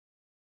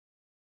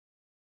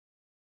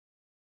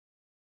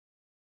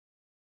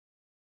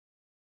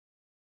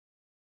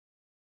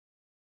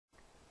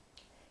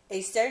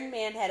A certain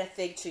man had a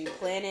fig tree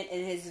planted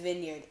in his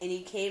vineyard, and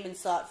he came and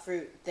sought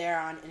fruit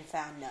thereon, and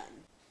found none.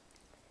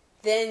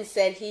 Then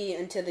said he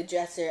unto the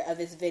dresser of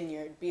his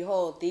vineyard,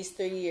 Behold, these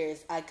 3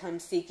 years I come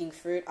seeking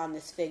fruit on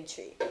this fig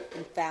tree,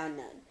 and found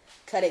none.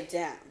 Cut it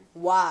down.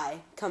 Why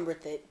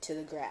cumbereth it to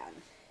the ground?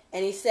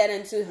 And he said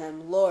unto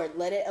him, Lord,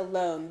 let it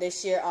alone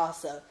this year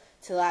also,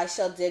 till I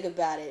shall dig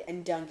about it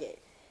and dung it.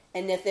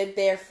 And if it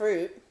bear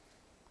fruit,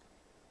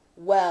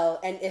 well,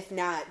 and if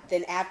not,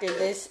 then after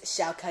this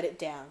shall cut it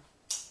down.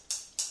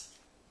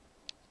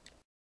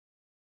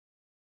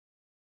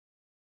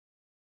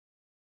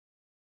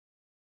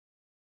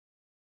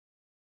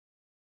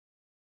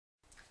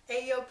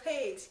 Hey, yo,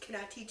 Paige, can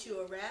I teach you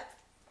a rap?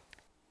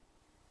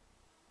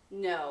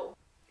 No.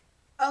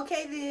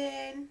 Okay,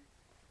 then.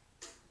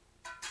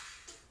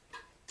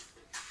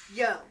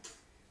 Yo.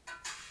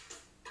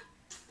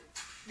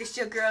 This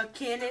your girl,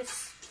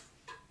 Candace.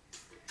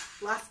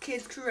 Lost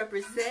Kids Crew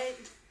represent.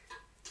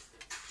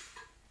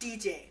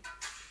 DJ,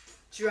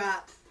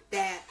 drop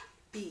that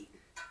beat.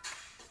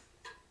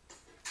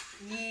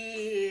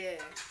 Yeah.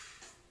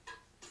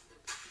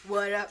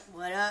 What up,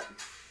 what up?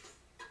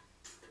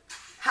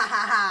 Ha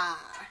ha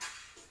ha.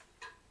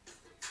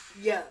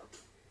 Yo.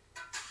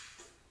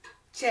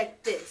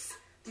 Check this.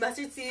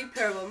 Mustard seed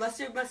parable.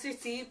 Mustard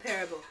seed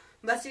parable.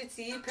 Mustard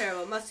seed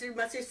parable.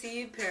 Mustard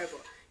seed parable.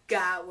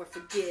 God will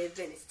forgive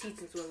and his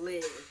teachings will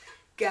live.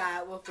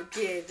 God will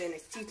forgive and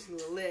his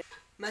teachings will live.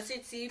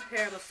 Mustard seed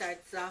parable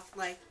starts off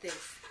like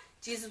this.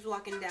 Jesus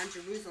walking down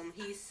Jerusalem,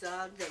 he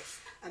saw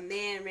this. A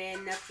man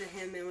ran up to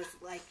him and was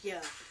like, Yo,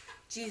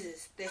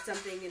 Jesus, there's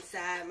something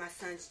inside my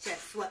son's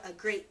chest. What a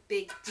great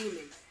big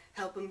demon.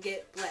 Help him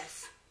get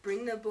blessed.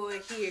 Bring the boy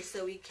here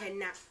so he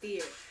cannot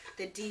fear.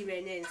 The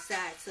demon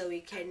inside so he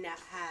cannot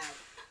hide.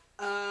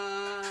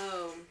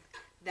 Oh,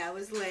 that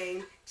was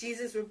lame.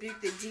 Jesus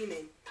rebuked the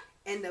demon,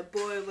 and the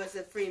boy was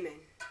a freeman.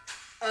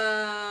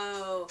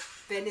 Oh,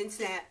 bend and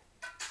snap.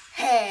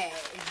 Hey!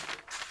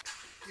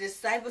 The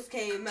disciples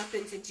came up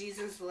into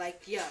Jesus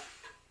like, Yo,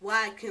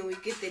 why can't we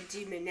get the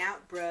demon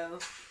out, bro?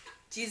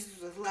 Jesus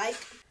was like,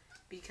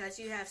 Because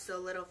you have so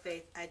little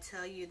faith, I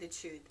tell you the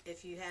truth.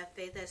 If you have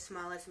faith as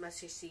small as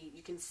mustard seed,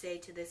 you can say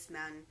to this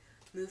mountain,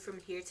 Move from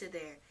here to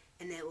there,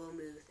 and it will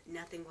move.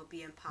 Nothing will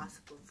be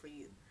impossible for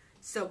you.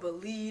 So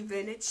believe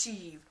and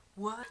achieve.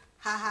 What?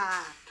 Ha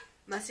ha.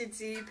 Mustard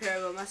seed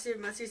parable.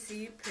 Mustard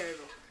seed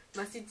parable.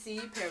 Mustard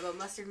seed parable.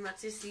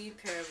 Mustard seed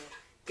parable.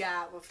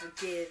 God will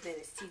forgive and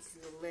his teachings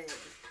will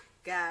live.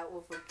 God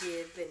will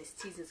forgive and his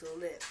teachings will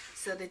live.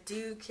 So the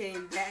dude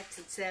came back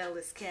to tell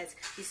his cats.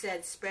 He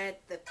said, spread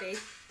the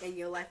faith and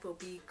your life will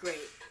be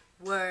great.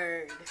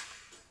 Word.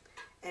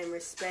 And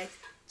respect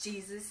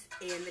Jesus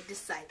and the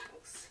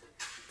disciples.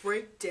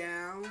 Break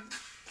down.